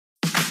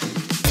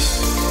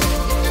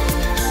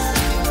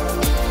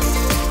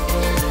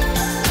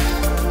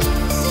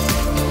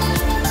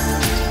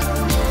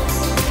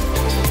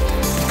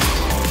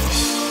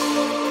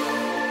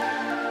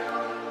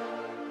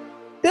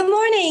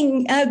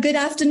Good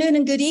afternoon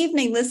and good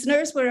evening,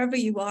 listeners, wherever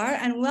you are,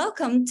 and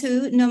welcome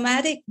to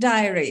Nomadic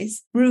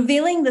Diaries,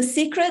 revealing the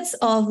secrets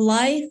of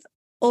life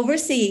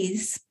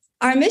overseas.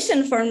 Our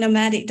mission for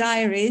Nomadic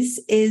Diaries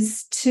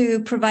is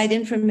to provide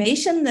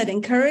information that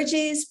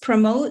encourages,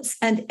 promotes,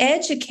 and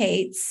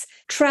educates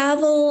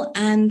travel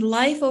and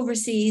life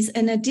overseas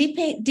in a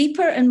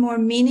deeper and more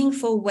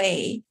meaningful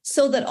way,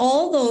 so that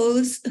all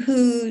those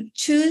who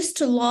choose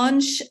to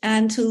launch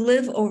and to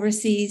live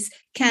overseas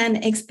can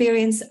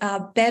experience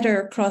a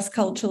better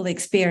cross-cultural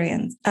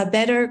experience, a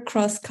better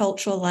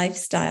cross-cultural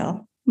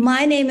lifestyle.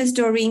 My name is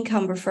Doreen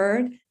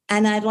Cumberford,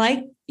 and I'd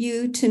like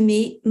you to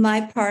meet my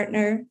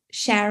partner,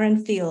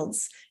 Sharon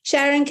Fields.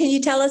 Sharon, can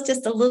you tell us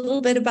just a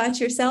little bit about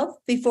yourself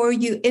before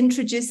you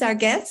introduce our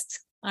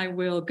guest? I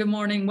will. Good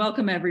morning.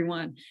 Welcome,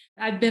 everyone.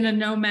 I've been a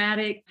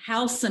nomadic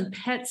house and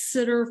pet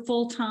sitter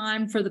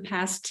full-time for the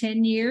past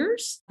 10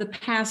 years. The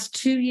past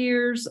 2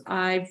 years,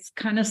 I've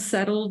kind of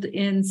settled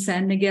in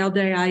San Miguel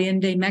de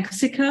Allende,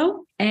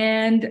 Mexico,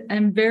 and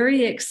I'm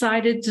very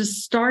excited to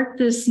start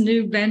this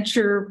new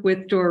venture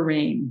with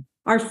Doreen.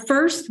 Our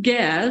first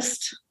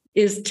guest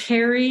is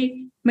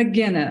Terri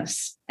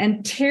McGinnis,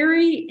 and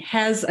Terri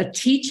has a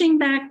teaching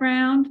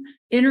background,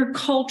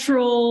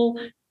 intercultural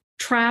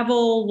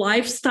travel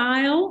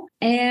lifestyle,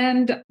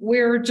 and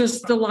we're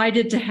just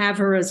delighted to have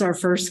her as our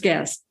first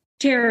guest.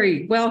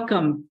 Terri,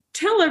 welcome.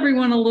 Tell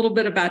everyone a little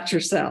bit about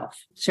yourself.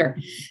 Sure.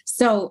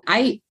 So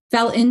I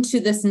fell into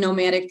this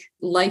nomadic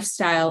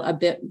lifestyle a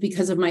bit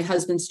because of my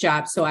husband's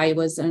job. So I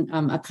was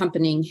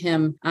accompanying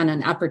him on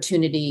an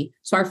opportunity.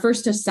 So our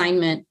first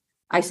assignment,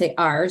 I say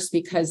ours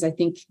because I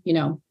think,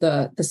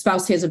 the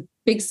spouse has a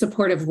big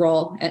supportive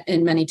role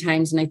in many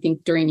times. And I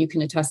think, Doreen, you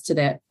can attest to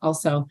that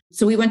also.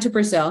 So we went to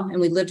Brazil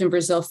and we lived in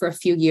Brazil for a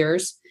few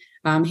years,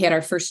 had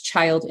our first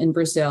child in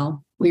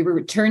Brazil. We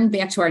returned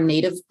back to our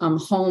native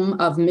home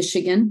of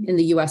Michigan in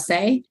the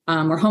USA.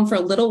 We're home for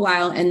a little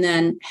while and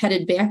then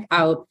headed back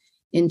out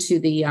into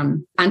the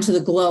onto the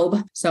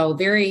globe. So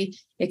very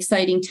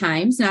exciting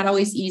times, not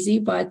always easy,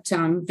 but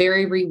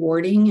very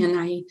rewarding. And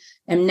I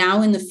am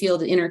now in the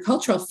field,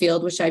 intercultural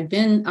field, which I've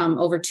been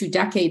over 2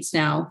 decades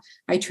now.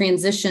 I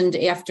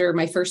transitioned after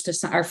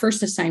our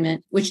first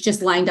assignment, which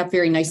just lined up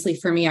very nicely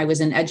for me. I was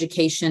in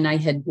education. I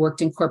had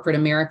worked in corporate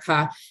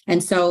America.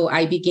 And so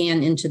I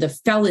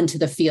fell into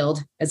the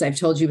field, as I've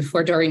told you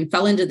before, Doreen,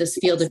 fell into this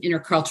field of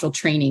intercultural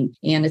training.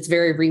 And it's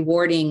very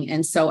rewarding.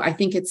 And so I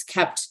think it's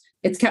kept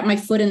my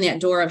foot in that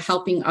door of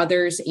helping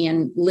others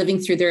and living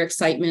through their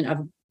excitement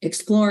of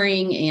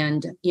exploring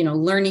and,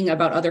 learning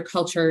about other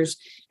cultures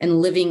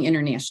and living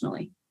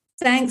internationally.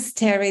 Thanks,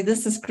 Terri.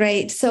 This is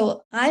great.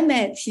 So I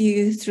met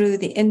you through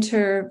the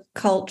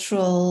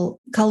Intercultural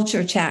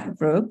Culture Chat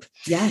group.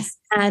 Yes.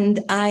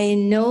 And I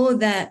know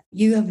that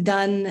you have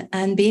done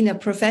and been a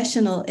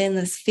professional in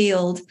this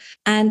field.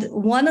 And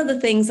one of the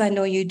things I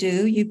know you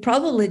do, you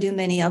probably do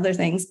many other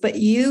things, but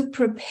you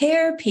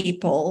prepare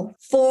people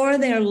for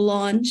their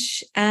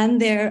launch and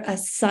their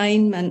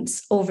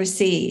assignments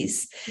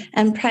overseas.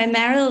 And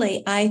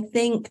primarily, I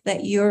think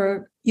that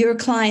your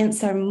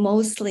clients are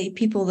mostly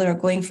people that are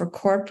going for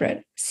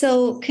corporate.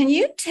 So can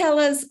you tell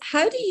us,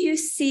 how do you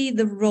see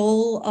the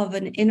role of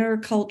an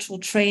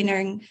intercultural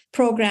training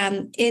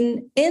program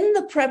in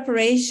the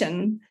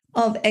preparation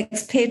of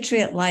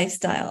expatriate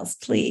lifestyles,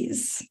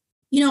 please?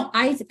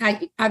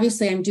 I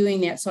obviously I'm doing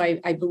that. So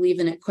I believe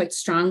in it quite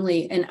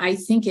strongly. And I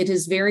think it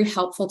is very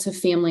helpful to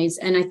families.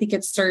 And I think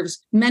it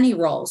serves many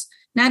roles,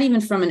 not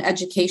even from an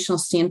educational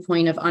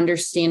standpoint of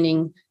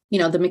understanding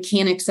the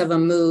mechanics of a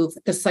move,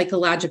 the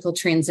psychological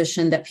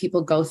transition that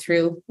people go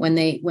through when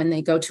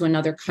they go to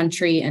another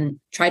country and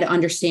try to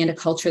understand a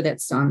culture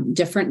that's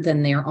different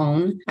than their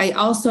own. I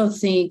also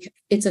think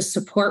it's a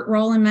support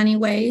role in many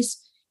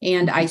ways.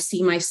 And I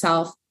see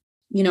myself,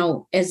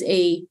 as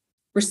a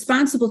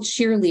responsible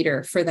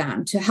cheerleader for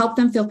them to help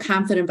them feel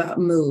confident about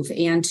move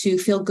and to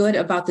feel good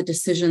about the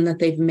decision that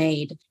they've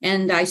made.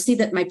 And I see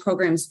that my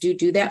programs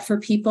do that for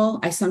people.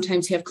 I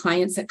sometimes have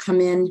clients that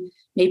come in,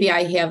 maybe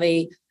I have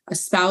a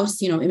spouse,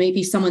 it may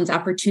be someone's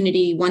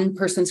opportunity, one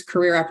person's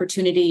career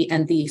opportunity,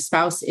 and the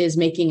spouse is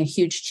making a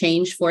huge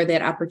change for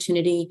that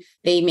opportunity.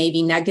 They may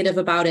be negative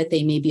about it.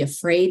 They may be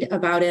afraid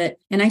about it.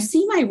 And I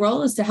see my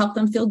role is to help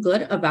them feel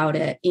good about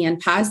it and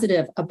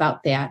positive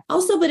about that.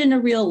 Also, but in a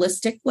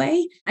realistic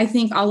way, I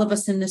think all of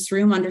us in this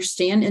room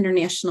understand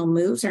international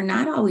moves are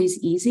not always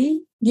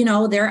easy.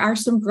 There are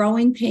some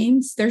growing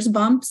pains, there's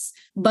bumps,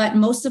 but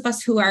most of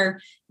us who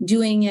are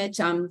doing it,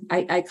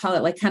 I call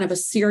it like kind of a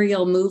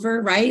serial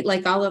mover, right?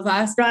 Like all of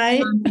us,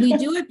 right? We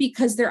do it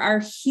because there are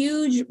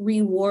huge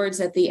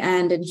rewards at the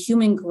end and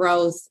human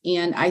growth.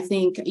 And I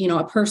think,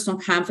 a personal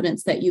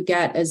confidence that you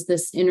get as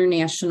this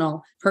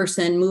international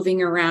person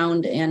moving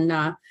around. And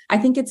I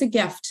think it's a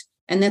gift.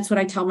 And that's what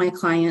I tell my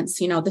clients,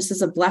 this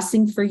is a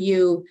blessing for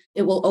you.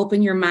 It will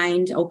open your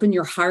mind, open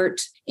your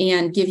heart,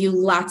 and give you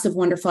lots of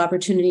wonderful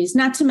opportunities.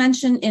 Not to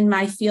mention in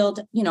my field,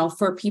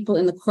 for people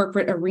in the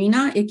corporate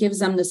arena, it gives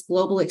them this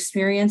global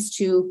experience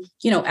to,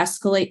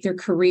 escalate their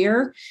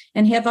career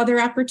and have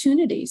other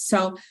opportunities.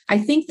 So I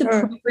think the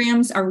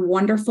programs are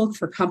wonderful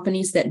for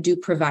companies that do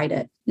provide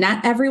it.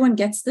 Not everyone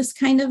gets this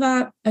kind of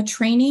a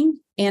training.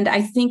 And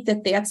I think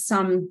that that's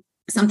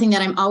something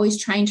that I'm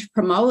always trying to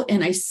promote.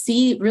 And I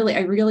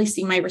really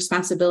see my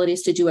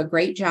responsibilities to do a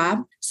great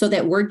job so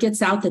that word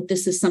gets out that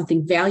this is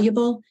something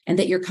valuable and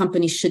that your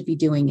company should be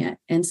doing it.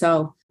 And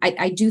so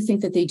I do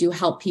think that they do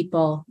help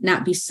people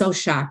not be so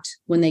shocked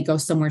when they go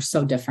somewhere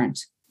so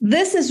different.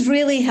 This is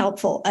really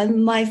helpful.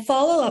 And my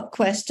follow-up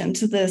question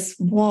to this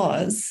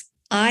was,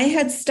 I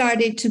had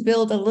started to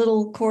build a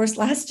little course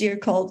last year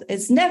called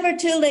It's Never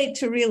Too Late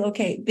to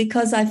Relocate,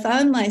 because I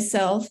found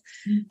myself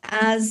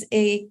as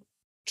a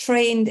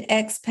trained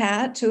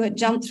expat who had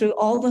jumped through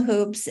all the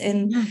hoops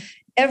in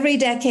every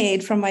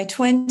decade from my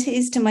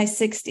 20s to my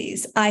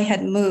 60s. I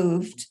had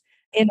moved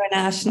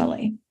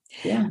internationally.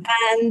 Yeah.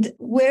 And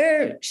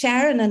where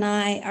Sharon and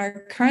I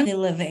are currently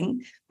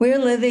living, we're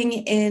living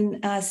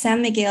in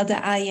San Miguel de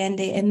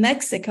Allende in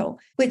Mexico,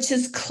 which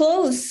is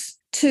close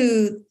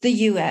to the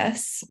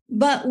US,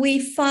 but we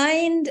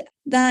find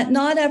that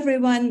not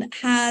everyone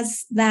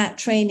has that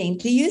training.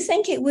 Do you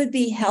think it would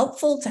be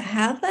helpful to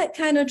have that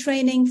kind of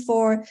training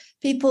for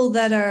people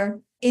that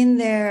are in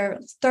their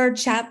third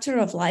chapter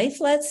of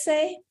life, let's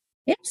say?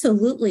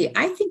 Absolutely.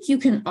 I think you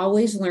can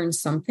always learn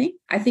something.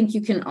 I think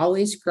you can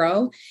always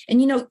grow.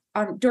 And,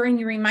 Doreen,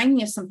 you remind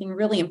me of something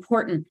really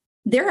important.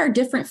 There are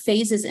different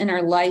phases in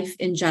our life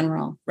in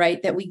general,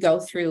 right, that we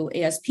go through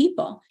as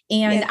people.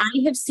 And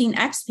I have seen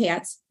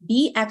expats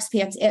be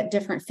expats at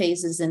different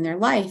phases in their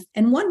life.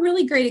 And one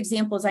really great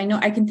example is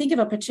I can think of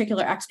a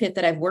particular expat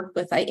that I've worked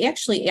with. I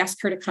actually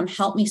ask her to come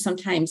help me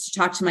sometimes to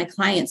talk to my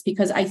clients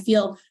because I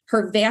feel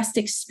her vast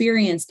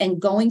experience and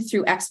going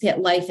through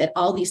expat life at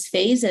all these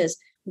phases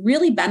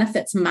really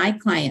benefits my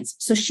clients.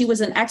 So she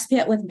was an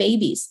expat with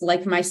babies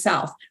like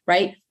myself,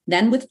 right?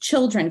 Then with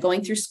children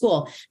going through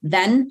school,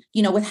 then,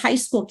 with high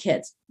school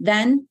kids,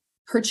 then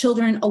her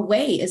children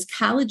away as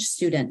college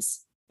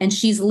students, and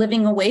she's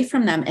living away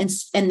from them.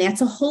 And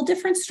that's a whole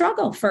different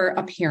struggle for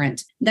a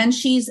parent. Then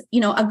she's,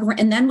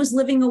 and then was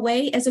living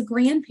away as a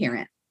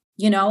grandparent,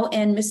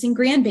 and missing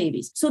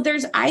grandbabies. So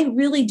I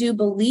really do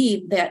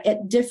believe that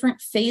at different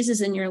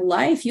phases in your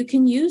life, you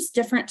can use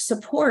different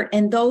support,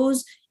 and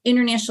those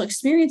international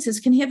experiences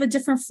can have a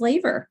different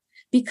flavor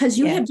because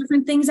you have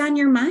different things on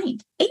your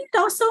mind. And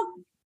also,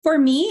 for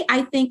me,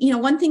 I think,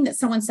 one thing that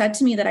someone said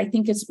to me that I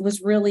think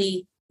was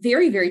really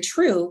very, very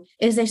true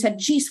is they said,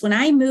 geez, when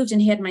I moved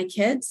and had my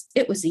kids,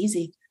 it was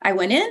easy. I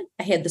went in,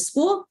 I had the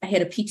school, I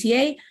had a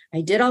PTA,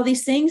 I did all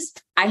these things.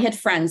 I had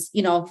friends,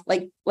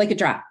 like a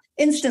drop.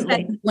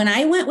 Instantly. When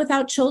I went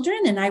without children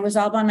and I was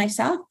all by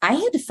myself, I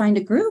had to find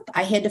a group.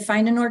 I had to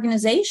find an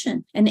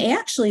organization. And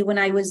actually, when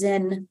I was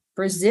in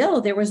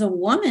Brazil, there was a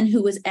woman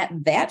who was at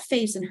that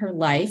phase in her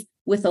life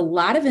with a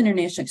lot of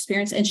international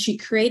experience. And she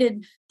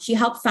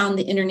helped found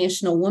the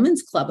International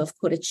Women's Club of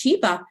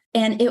Curitiba.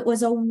 And it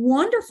was a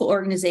wonderful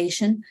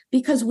organization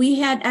because we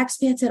had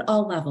expats at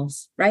all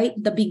levels, right?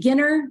 The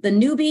beginner, the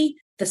newbie,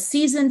 the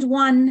seasoned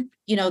one,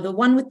 the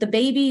one with the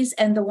babies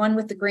and the one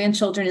with the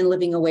grandchildren and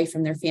living away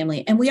from their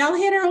family. And we all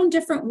had our own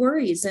different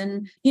worries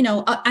and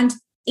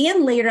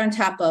later on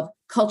top of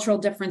cultural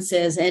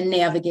differences and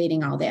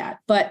navigating all that.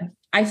 But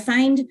I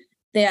find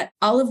that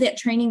all of that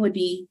training would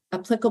be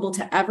applicable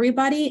to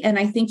everybody. And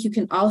I think you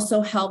can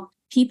also help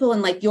people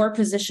in like your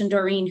position,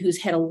 Doreen,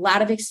 who's had a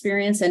lot of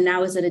experience and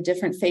now is at a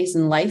different phase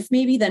in life,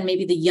 maybe than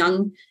maybe the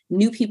young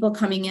new people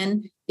coming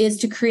in, is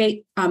to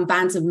create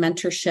bonds of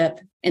mentorship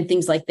and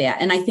things like that.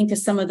 And I think of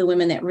some of the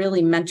women that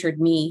really mentored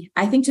me,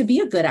 I think to be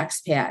a good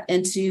expat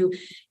and to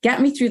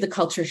get me through the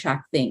culture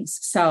shock things.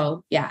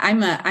 So yeah,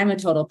 I'm a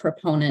total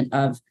proponent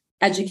of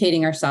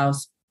educating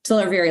ourselves till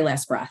our very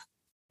last breath.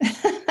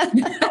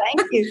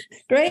 Thank you.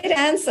 Great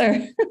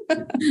answer.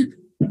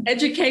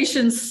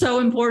 Education's so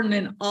important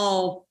in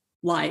all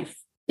life.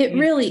 It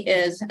really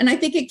is. And I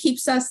think it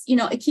keeps us,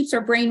 it keeps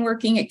our brain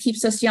working. It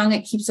keeps us young.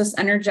 It keeps us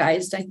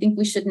energized. I think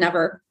we should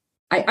never,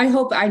 I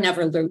hope I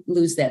never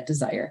lose that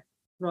desire.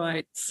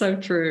 Right. So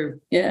true.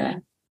 Yeah.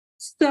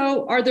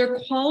 So are there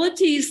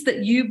qualities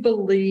that you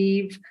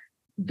believe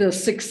the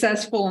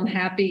successful and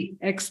happy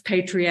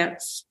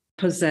expatriates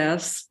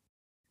possess?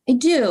 I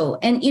do.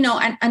 And,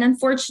 and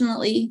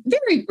unfortunately,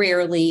 very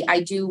rarely,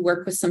 I do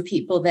work with some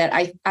people that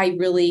I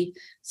really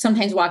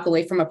sometimes walk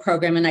away from a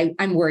program and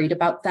I'm worried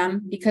about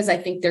them because I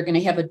think they're going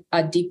to have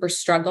a deeper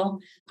struggle.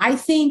 I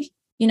think,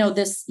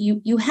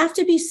 you have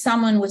to be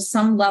someone with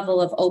some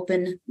level of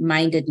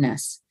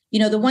open-mindedness.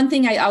 The one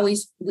thing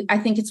I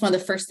think it's one of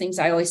the first things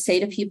I always say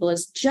to people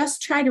is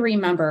just try to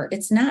remember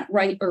it's not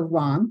right or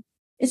wrong.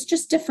 It's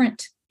just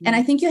different. And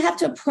I think you have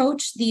to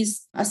approach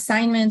these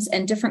assignments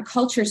and different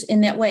cultures in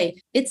that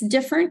way. It's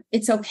different.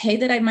 It's okay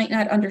that I might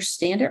not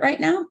understand it right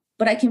now,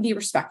 but I can be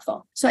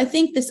respectful. So I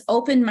think this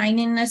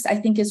open-mindedness, I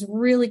think, is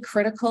really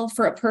critical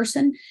for a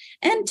person.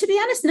 And to be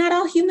honest, not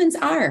all humans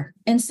are.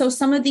 And so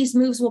some of these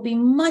moves will be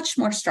much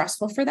more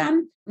stressful for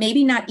them,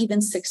 maybe not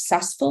even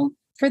successful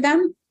for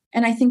them.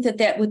 And I think that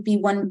that would be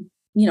one,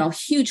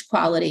 huge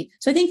quality.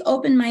 So I think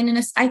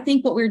open-mindedness, I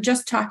think what we were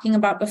just talking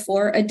about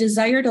before, a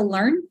desire to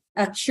learn,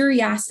 a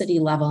curiosity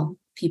level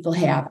people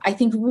have, I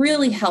think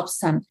really helps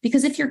them,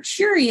 because if you're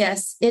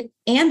curious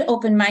and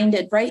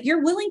open-minded, right,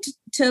 you're willing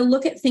to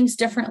look at things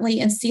differently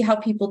and see how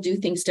people do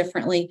things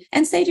differently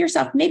and say to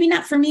yourself, maybe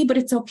not for me, but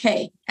it's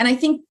okay. And I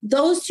think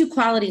those two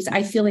qualities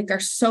I feel like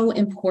are so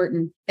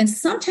important. And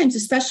sometimes,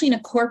 especially in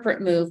a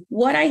corporate move,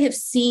 what I have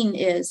seen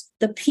is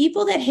the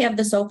people that have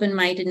this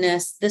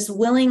open-mindedness,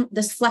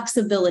 this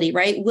flexibility,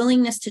 right,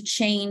 willingness to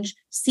change,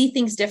 see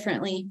things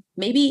differently,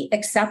 maybe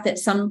accept that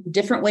some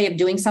different way of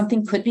doing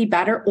something could be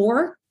better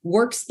or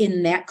works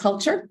in that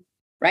culture,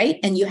 right?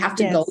 And you have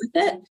to go with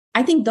it.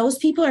 I think those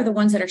people are the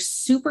ones that are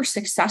super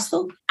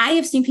successful. I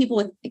have seen people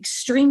with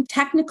extreme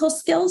technical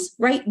skills,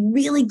 right?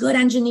 Really good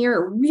engineer,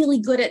 or really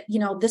good at,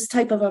 this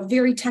type of a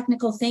very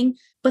technical thing,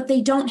 but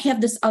they don't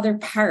have this other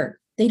part.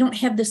 They don't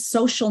have this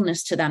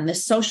socialness to them,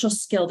 this social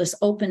skill, this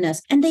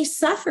openness, and they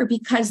suffer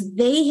because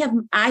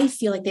I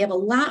feel like they have a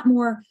lot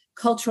more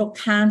cultural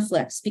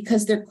conflicts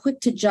because they're quick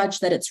to judge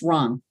that it's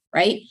wrong.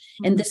 Right.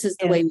 And this is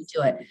the way we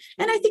do it.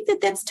 And I think that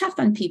that's tough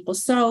on people.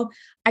 So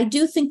I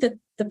do think that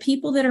the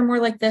people that are more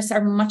like this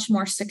are much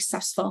more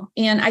successful.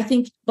 And I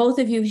think both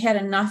of you had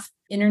enough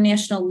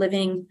international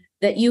living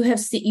that you have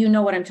seen,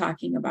 what I'm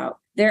talking about.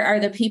 There are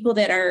the people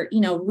that are,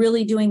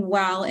 really doing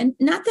well. And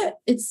not that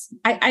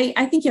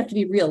I think you have to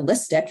be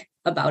realistic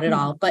about it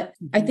all. But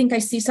I think I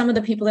see some of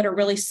the people that are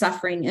really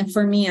suffering. And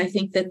for me, I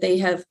think that they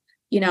have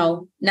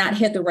not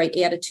had the right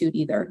attitude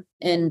either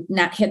and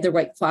not had the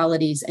right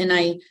qualities. And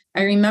I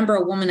remember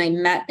a woman I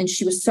met and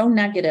she was so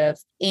negative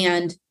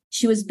and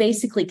she was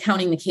basically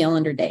counting the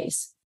calendar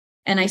days.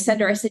 And I said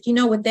to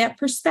her, with that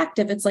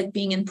perspective, it's like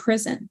being in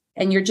prison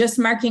and you're just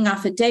marking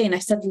off a day. And I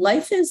said,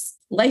 life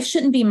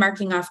shouldn't be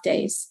marking off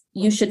days.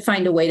 You should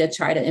find a way to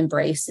try to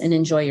embrace and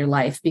enjoy your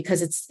life,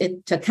 because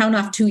to count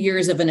off 2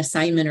 years of an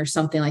assignment or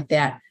something like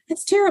that,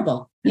 it's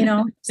terrible,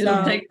 It'll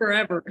take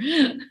forever.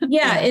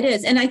 Yeah, it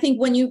is. And I think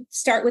when you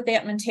start with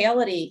that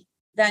mentality,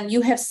 then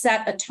you have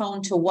set a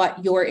tone to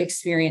what your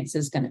experience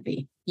is going to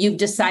be. You've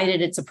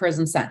decided it's a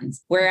prison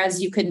sentence,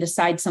 whereas you can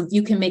decide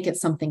you can make it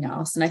something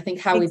else. And I think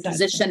how we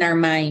position our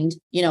mind,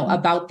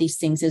 about these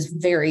things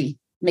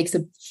makes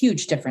a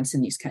huge difference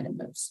in these kind of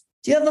moves.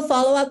 Do you have a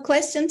follow-up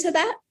question to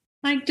that?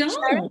 I don't.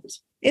 Sure.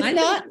 If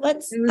not,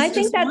 I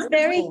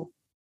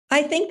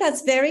think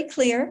that's very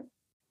clear.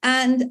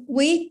 And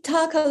we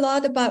talk a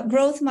lot about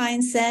growth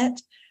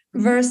mindset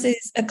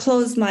versus a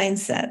closed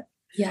mindset.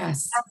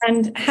 Yes.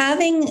 And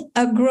having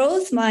a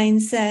growth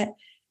mindset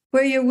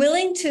where you're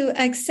willing to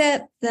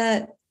accept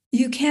that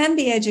you can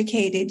be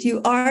educated,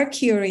 you are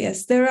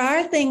curious. There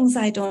are things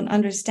I don't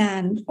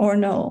understand or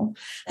know.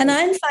 And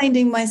I'm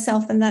finding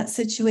myself in that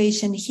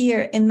situation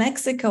here in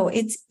Mexico.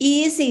 It's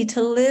easy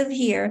to live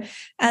here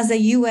as a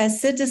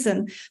US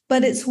citizen,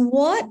 but it's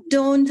what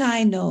don't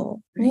I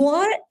know?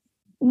 Right.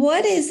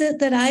 What is it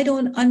that I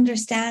don't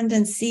understand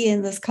and see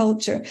in this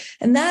culture?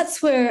 And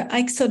that's where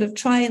I sort of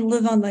try and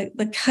live on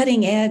the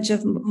cutting edge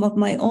of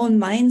my own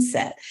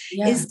mindset,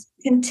 is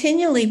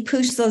continually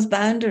push those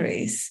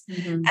boundaries.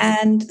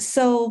 And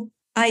so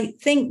I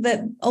think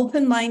that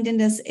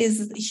open-mindedness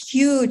is a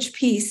huge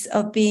piece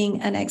of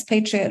being an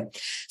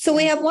expatriate. So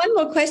we have one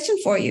more question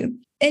for you.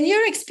 In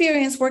your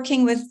experience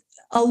working with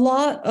a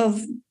lot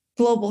of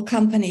global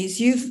companies,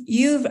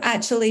 you've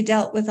actually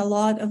dealt with a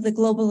lot of the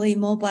globally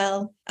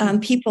mobile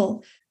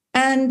people.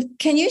 And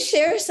can you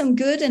share some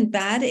good and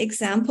bad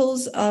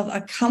examples of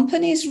a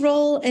company's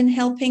role in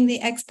helping the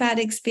expat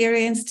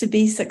experience to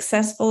be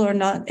successful or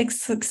not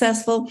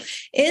successful?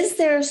 Is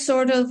there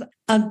sort of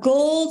a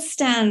gold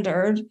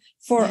standard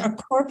for a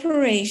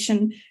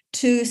corporation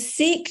to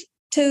seek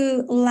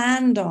to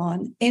land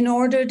on in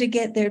order to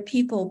get their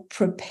people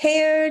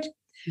prepared,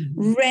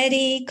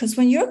 ready? Because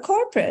when you're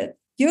corporate,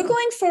 you're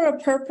going for a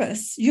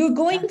purpose. You're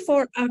going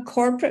for a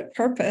corporate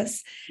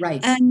purpose.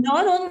 Right. And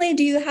not only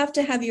do you have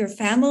to have your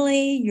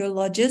family, your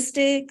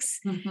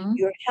logistics,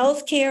 your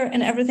healthcare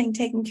and everything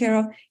taken care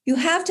of, you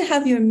have to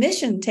have your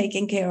mission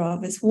taken care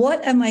of. Is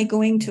what am I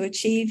going to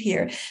achieve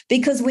here?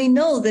 Because we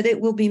know that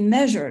it will be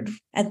measured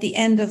at the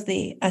end of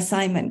the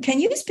assignment. Can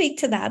you speak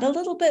to that a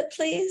little bit,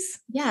 please?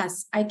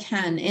 Yes, I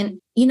can. And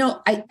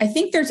I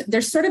think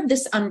there's sort of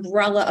this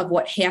umbrella of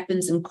what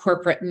happens in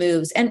corporate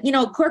moves. And,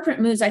 corporate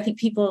moves, I think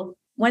people,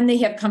 when they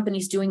have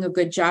companies doing a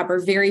good job, are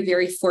very,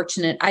 very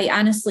fortunate. I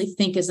honestly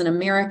think as an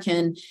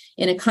American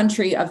in a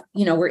country of,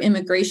 where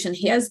immigration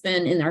has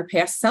been in our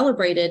past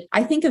celebrated,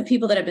 I think of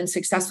people that have been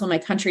successful in my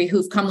country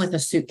who've come with a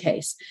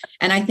suitcase.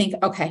 And I think,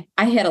 okay,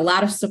 I had a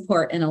lot of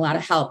support and a lot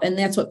of help. And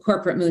that's what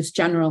corporate moves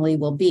generally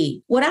will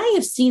be. What I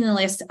have seen in the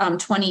last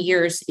 20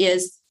 years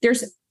is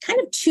there's kind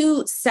of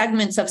two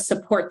segments of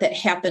support that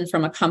happen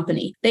from a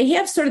company. They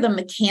have sort of the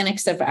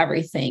mechanics of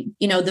everything,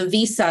 the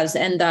visas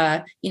and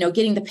the,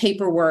 getting the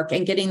paperwork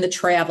and getting the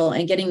travel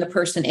and getting the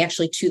person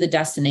actually to the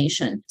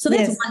destination. So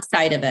that's one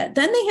side of it.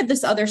 Then they have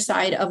this other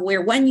side of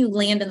where when you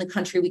land in the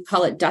country, we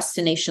call it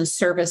destination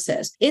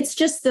services. It's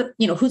just the,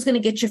 who's going to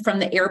get you from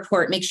the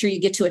airport, make sure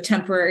you get to a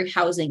temporary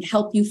housing,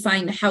 help you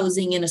find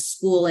housing in a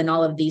school and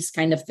all of these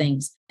kind of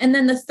things. And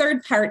then the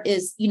third part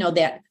is,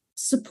 that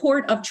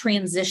support of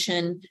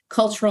transition,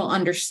 cultural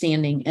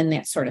understanding, and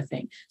that sort of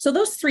thing. So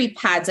those three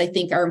pods, I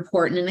think, are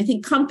important. And I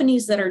think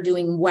companies that are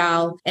doing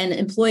well and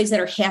employees that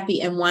are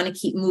happy and want to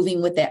keep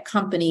moving with that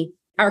company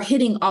are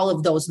hitting all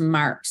of those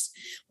marks.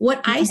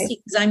 What I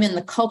see, because I'm in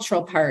the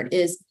cultural part,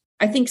 is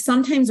I think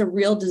sometimes a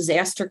real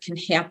disaster can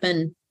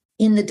happen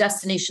in the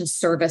destination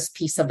service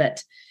piece of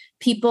it.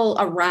 People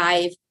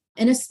arrive,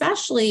 and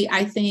especially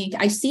I think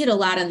I see it a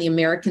lot on the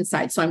American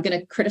side. So I'm going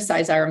to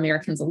criticize our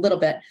Americans a little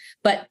bit,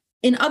 but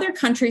in other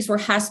countries where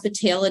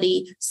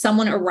hospitality,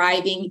 someone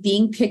arriving,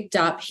 being picked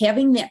up,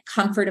 having that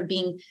comfort of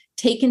being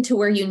taken to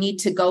where you need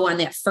to go on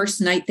that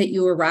first night that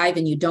you arrive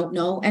and you don't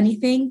know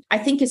anything, I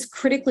think is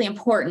critically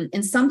important.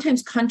 And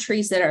sometimes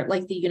countries that are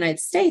like the United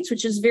States,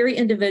 which is very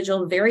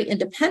individual, very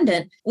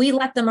independent, we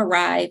let them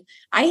arrive.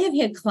 I have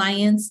had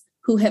clients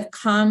who have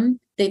come,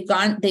 they've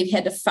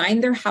had to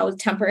find their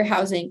temporary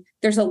housing.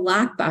 There's a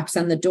lockbox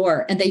on the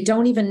door and they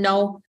don't even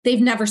know, they've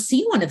never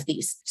seen one of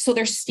these. So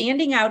they're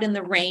standing out in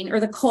the rain or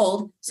the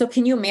cold. So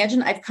can you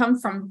imagine, I've come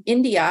from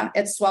India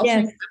at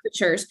sweltering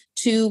temperatures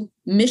to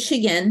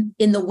Michigan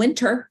in the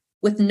winter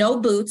with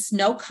no boots,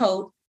 no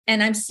coat.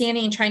 And I'm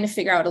standing and trying to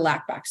figure out a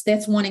lockbox.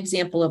 That's one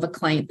example of a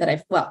client that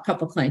a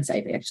couple of clients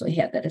I've actually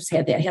had that has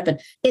had that happen.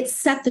 It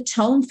set the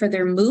tone for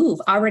their move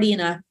already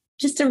in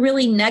just a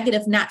really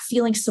negative, not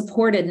feeling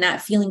supported,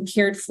 not feeling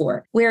cared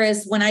for.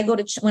 Whereas when I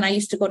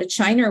used to go to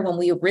China, or when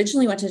we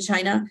originally went to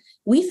China,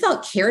 we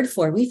felt cared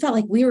for. We felt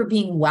like we were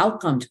being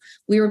welcomed.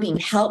 We were being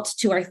helped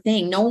to our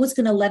thing. No one was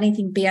going to let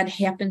anything bad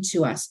happen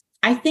to us.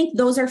 I think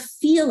those are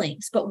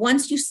feelings. But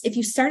if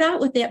you start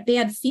out with that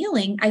bad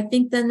feeling, I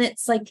think then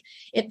it's like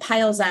it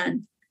piles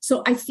on.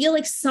 So I feel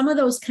like some of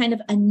those kind of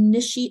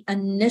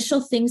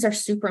initial things are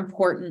super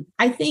important.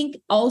 I think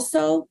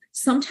also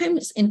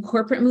sometimes in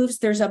corporate moves,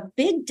 there's a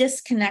big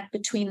disconnect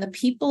between the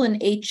people in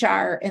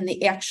HR and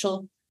the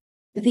actual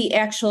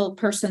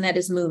person that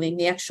is moving,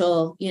 the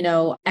actual,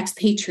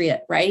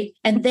 expatriate, right?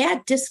 And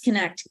that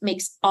disconnect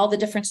makes all the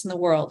difference in the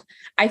world.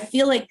 I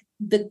feel like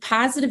the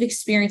positive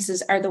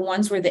experiences are the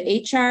ones where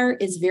the HR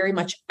is very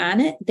much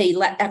on it. They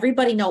let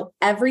everybody know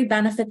every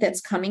benefit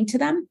that's coming to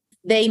them.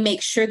 They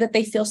make sure that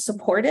they feel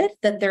supported,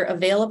 that they're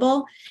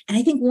available. And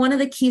I think one of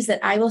the keys that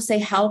I will say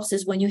helps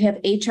is when you have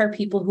HR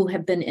people who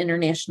have been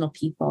international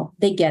people.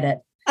 They get it.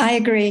 I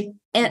agree.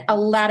 And a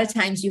lot of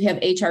times you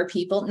have HR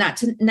people,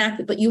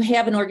 but you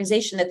have an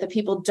organization that the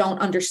people don't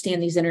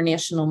understand these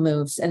international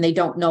moves and they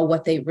don't know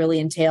what they really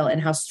entail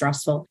and how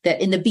stressful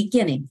that in the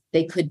beginning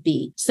they could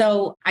be.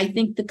 So I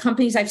think the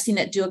companies I've seen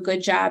that do a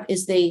good job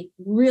is they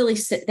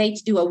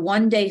do a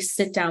one-day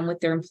sit down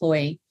with their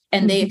employee.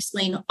 And they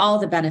explain all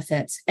the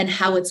benefits and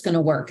how it's going to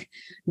work.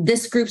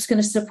 This group's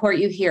going to support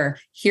you here.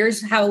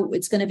 Here's how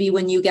it's going to be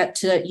when you get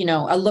to,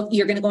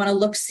 you're going to go on a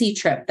look-see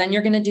trip. Then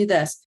you're going to do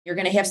this. You're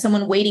going to have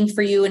someone waiting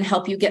for you and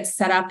help you get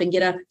set up and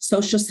get a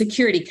social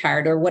security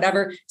card or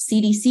whatever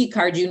CDC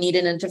card you need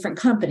in a different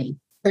company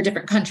or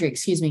different country,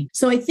 excuse me.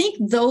 So I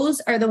think those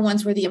are the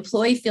ones where the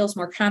employee feels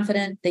more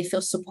confident. They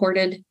feel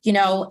supported,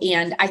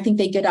 and I think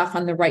they get off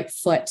on the right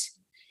foot.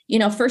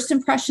 First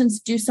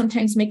impressions do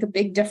sometimes make a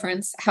big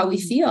difference how we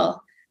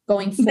feel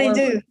going forward.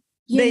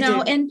 They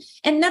do.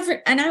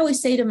 And I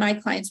always say to my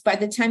clients, by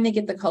the time they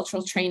get the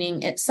cultural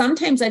training,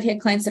 sometimes I've had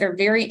clients that are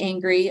very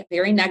angry,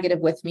 very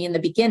negative with me in the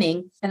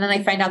beginning. And then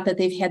I find out that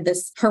they've had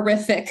this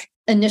horrific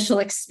initial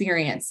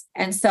experience.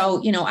 And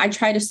so, I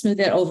try to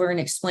smooth it over and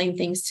explain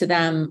things to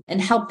them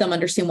and help them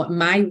understand what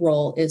my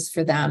role is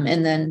for them.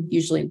 And then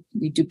usually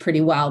we do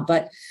pretty well,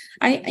 but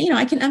I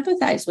can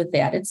empathize with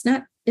that.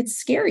 It's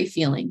scary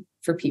feeling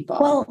for people.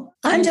 Well,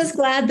 I'm just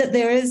glad that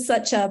there is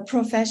such a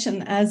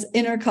profession as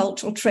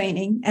intercultural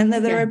training and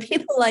that there are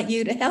people like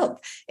you to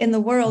help in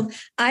the world.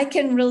 I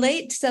can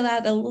relate to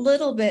that a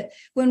little bit.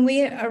 When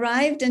we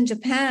arrived in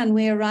Japan,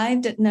 we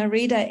arrived at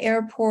Narita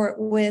Airport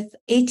with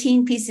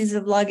 18 pieces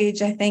of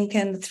luggage, I think,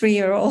 and a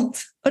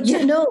 3-year-old. An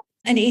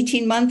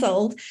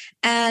 18-month-old.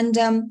 And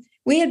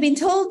we had been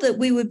told that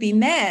we would be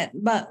met,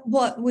 but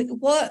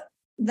what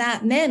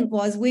that meant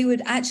was we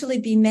would actually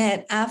be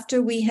met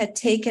after we had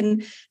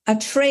taken a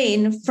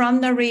train from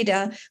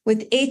Narita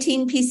with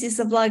 18 pieces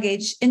of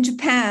luggage in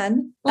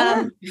Japan,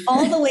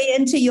 all the way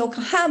into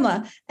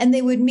Yokohama. And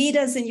they would meet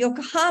us in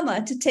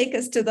Yokohama to take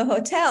us to the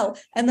hotel.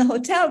 And the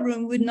hotel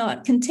room would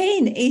not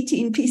contain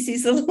 18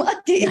 pieces of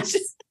luggage.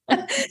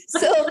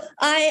 So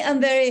I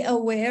am very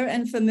aware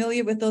and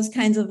familiar with those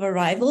kinds of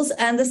arrivals.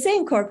 And the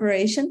same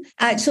corporation,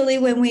 actually,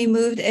 when we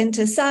moved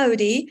into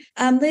Saudi,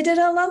 they did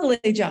a lovely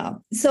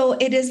job. So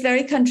it is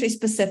very country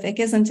specific,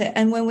 isn't it?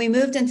 And when we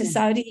moved into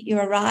Saudi, you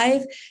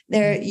arrive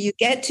there,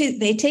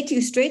 they take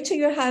you straight to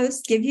your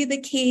house, give you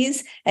the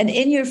keys, and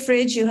in your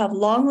fridge, you have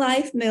long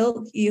life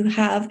milk, you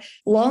have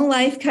long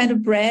life kind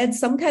of bread,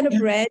 some kind of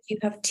bread, you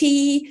have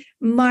tea,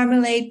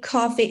 marmalade,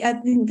 coffee. I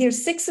think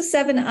there's 6 or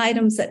 7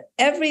 items that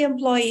every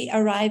employee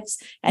arrives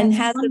and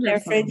has in their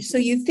fridge. So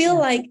you feel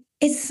like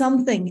it's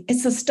something,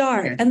 it's a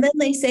start. And then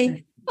they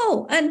say,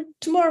 oh, and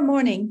tomorrow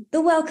morning,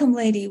 the welcome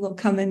lady will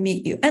come and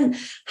meet you. And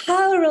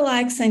how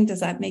relaxing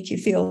does that make you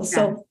feel?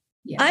 So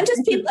I'm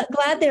just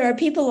glad there are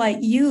people like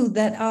you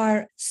that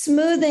are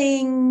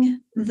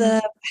smoothing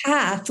the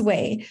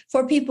pathway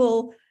for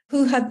people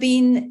who have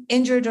been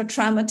injured or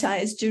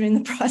traumatized during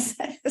the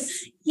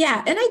process.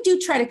 Yeah. And I do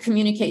try to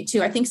communicate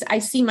too. I think I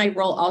see my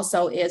role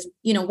also is,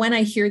 when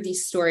I hear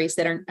these stories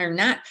that are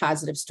not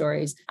positive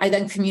stories, I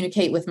then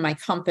communicate with my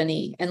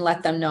company and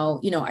let them know,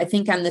 I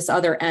think on this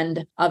other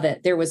end of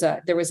it, there was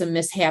a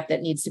mishap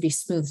that needs to be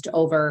smoothed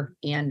over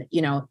and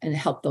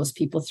help those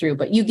people through.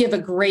 But you give a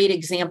great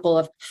example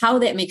of how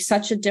that makes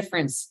such a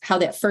difference, how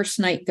that first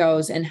night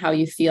goes and how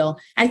you feel.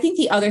 I think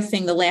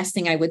the last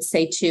thing I would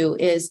say too,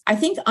 is I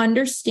think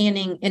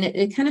understanding, and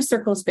it kind of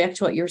circles back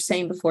to what you were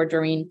saying before,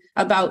 Doreen,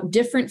 about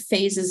different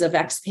phases of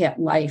expat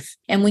life.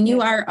 And when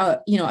you are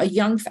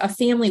a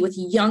family with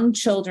young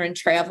children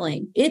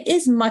traveling, it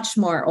is much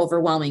more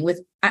overwhelming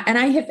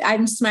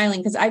I'm smiling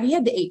because I've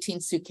had the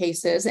 18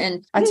 suitcases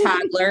and a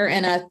toddler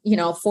and a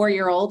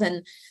 4-year-old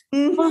and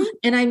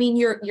I mean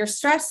your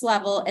stress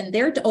level, and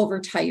they're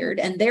overtired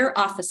and they're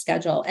off a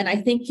schedule. And I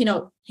think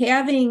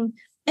having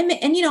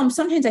and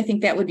sometimes I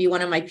think that would be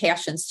one of my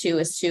passions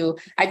too,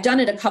 I've done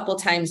it a couple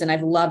of times and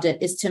I've loved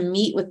it, is to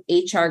meet with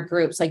HR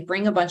groups, like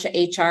bring a bunch of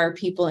HR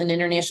people in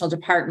international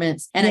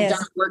departments. And I've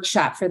done a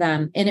workshop for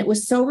them. And it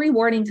was so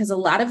rewarding because a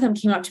lot of them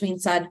came up to me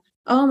and said,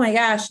 oh my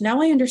gosh,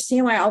 now I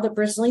understand why all the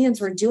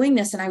Brazilians were doing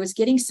this. And I was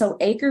getting so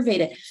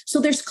aggravated. So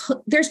there's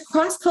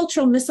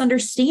cross-cultural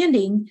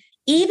misunderstanding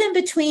even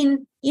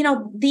between,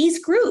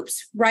 these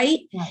groups,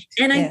 right?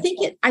 And I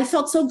think I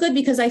felt so good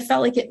because I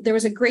felt like there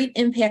was a great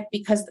impact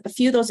because a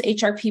few of those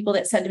HR people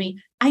that said to me,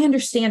 I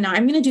understand now,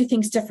 I'm going to do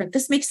things different.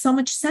 This makes so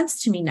much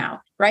sense to me now,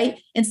 right?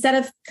 Instead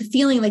of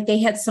feeling like they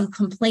had some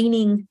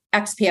complaining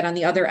expat on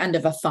the other end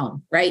of a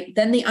phone, right?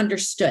 Then they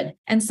understood.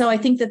 And so I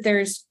think that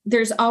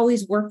there's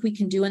always work we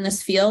can do in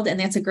this field. And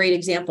that's a great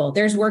example.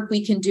 There's work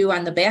we can do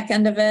on the back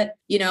end of it,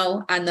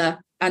 on the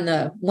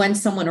when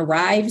someone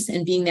arrives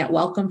and being that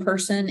welcome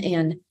person.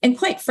 And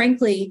quite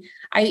frankly,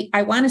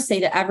 I want to say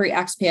to every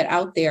expat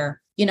out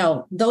there,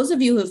 those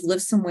of you who have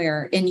lived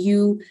somewhere and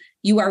you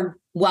are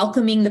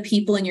welcoming the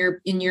people in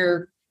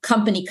your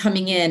company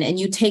coming in, and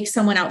you take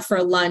someone out for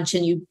a lunch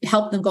and you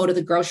help them go to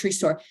the grocery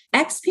store.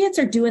 Expats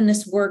are doing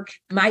this work.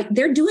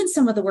 They're doing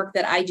some of the work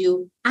that I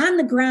do on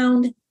the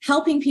ground,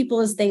 helping people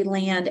as they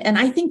land. And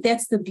I think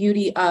that's the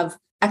beauty of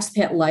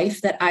expat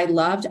life that I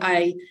loved.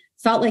 I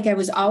felt like I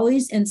was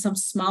always in some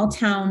small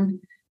town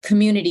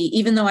community,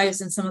 even though I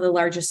was in some of the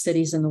largest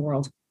cities in the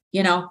world.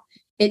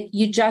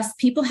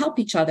 People help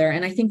each other.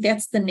 And I think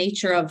that's the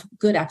nature of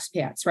good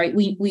expats, right?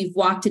 We've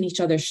walked in each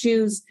other's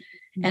shoes.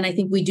 And I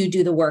think we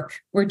do the work.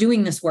 We're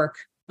doing this work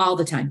all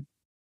the time,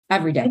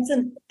 every day. It's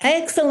an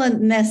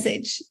excellent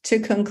message to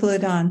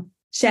conclude on.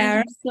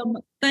 Sharon?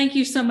 Thank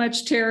you so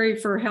much, Terri,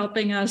 for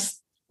helping us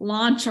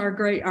launch our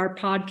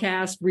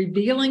podcast,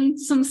 revealing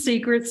some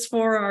secrets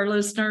for our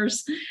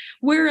listeners.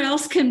 Where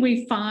else can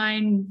we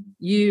find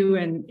you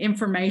and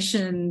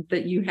information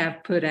that you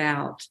have put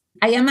out?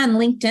 I am on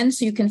LinkedIn,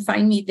 so you can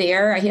find me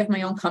there. I have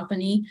my own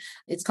company.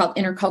 It's called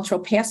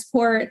Intercultural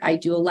Passport. I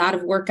do a lot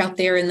of work out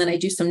there, and then I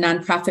do some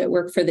nonprofit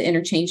work for the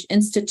Interchange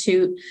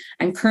Institute.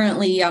 I'm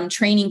currently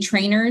training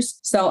trainers,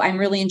 so I'm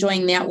really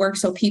enjoying that work.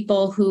 So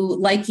people who,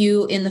 like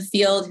you in the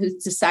field, who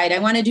decide I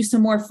want to do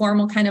some more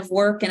formal kind of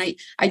work, and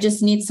I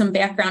just need some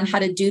background how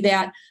to do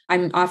that,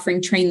 I'm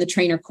offering Train the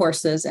Trainer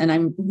courses, and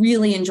I'm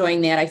really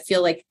enjoying that. I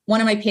feel like one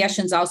of my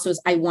passions also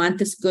is I want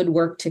this good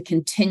work to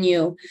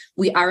continue.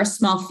 We are a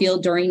small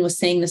field. Doreen was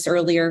saying this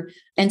earlier.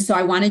 And so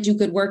I want to do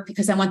good work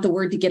because I want the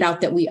word to get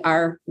out that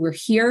we're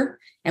here,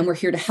 and we're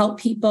here to help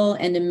people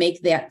and to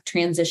make that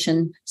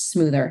transition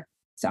smoother.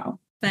 So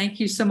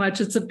thank you so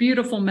much. It's a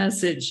beautiful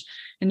message.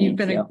 And you've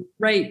been a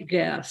great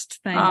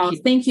guest. Thank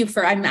you. Thank you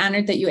I'm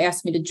honored that you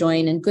asked me to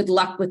join, and good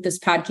luck with this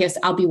podcast.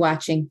 I'll be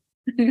watching.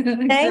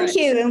 Thank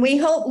you. And we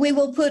hope we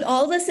will put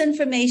all this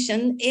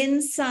information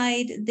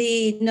inside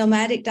the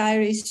Nomadic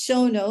Diaries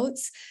show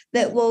notes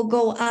that will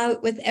go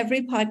out with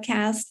every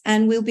podcast.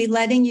 And we'll be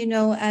letting you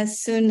know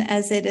as soon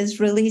as it is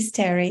released,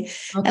 Terri.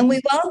 Okay. And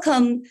we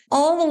welcome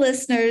all the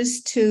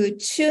listeners to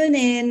tune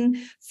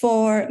in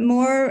for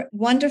more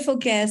wonderful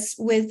guests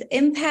with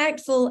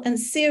impactful and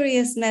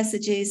serious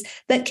messages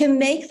that can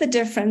make the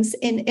difference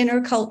in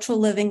intercultural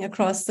living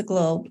across the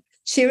globe.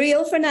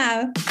 Cheerio for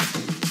now.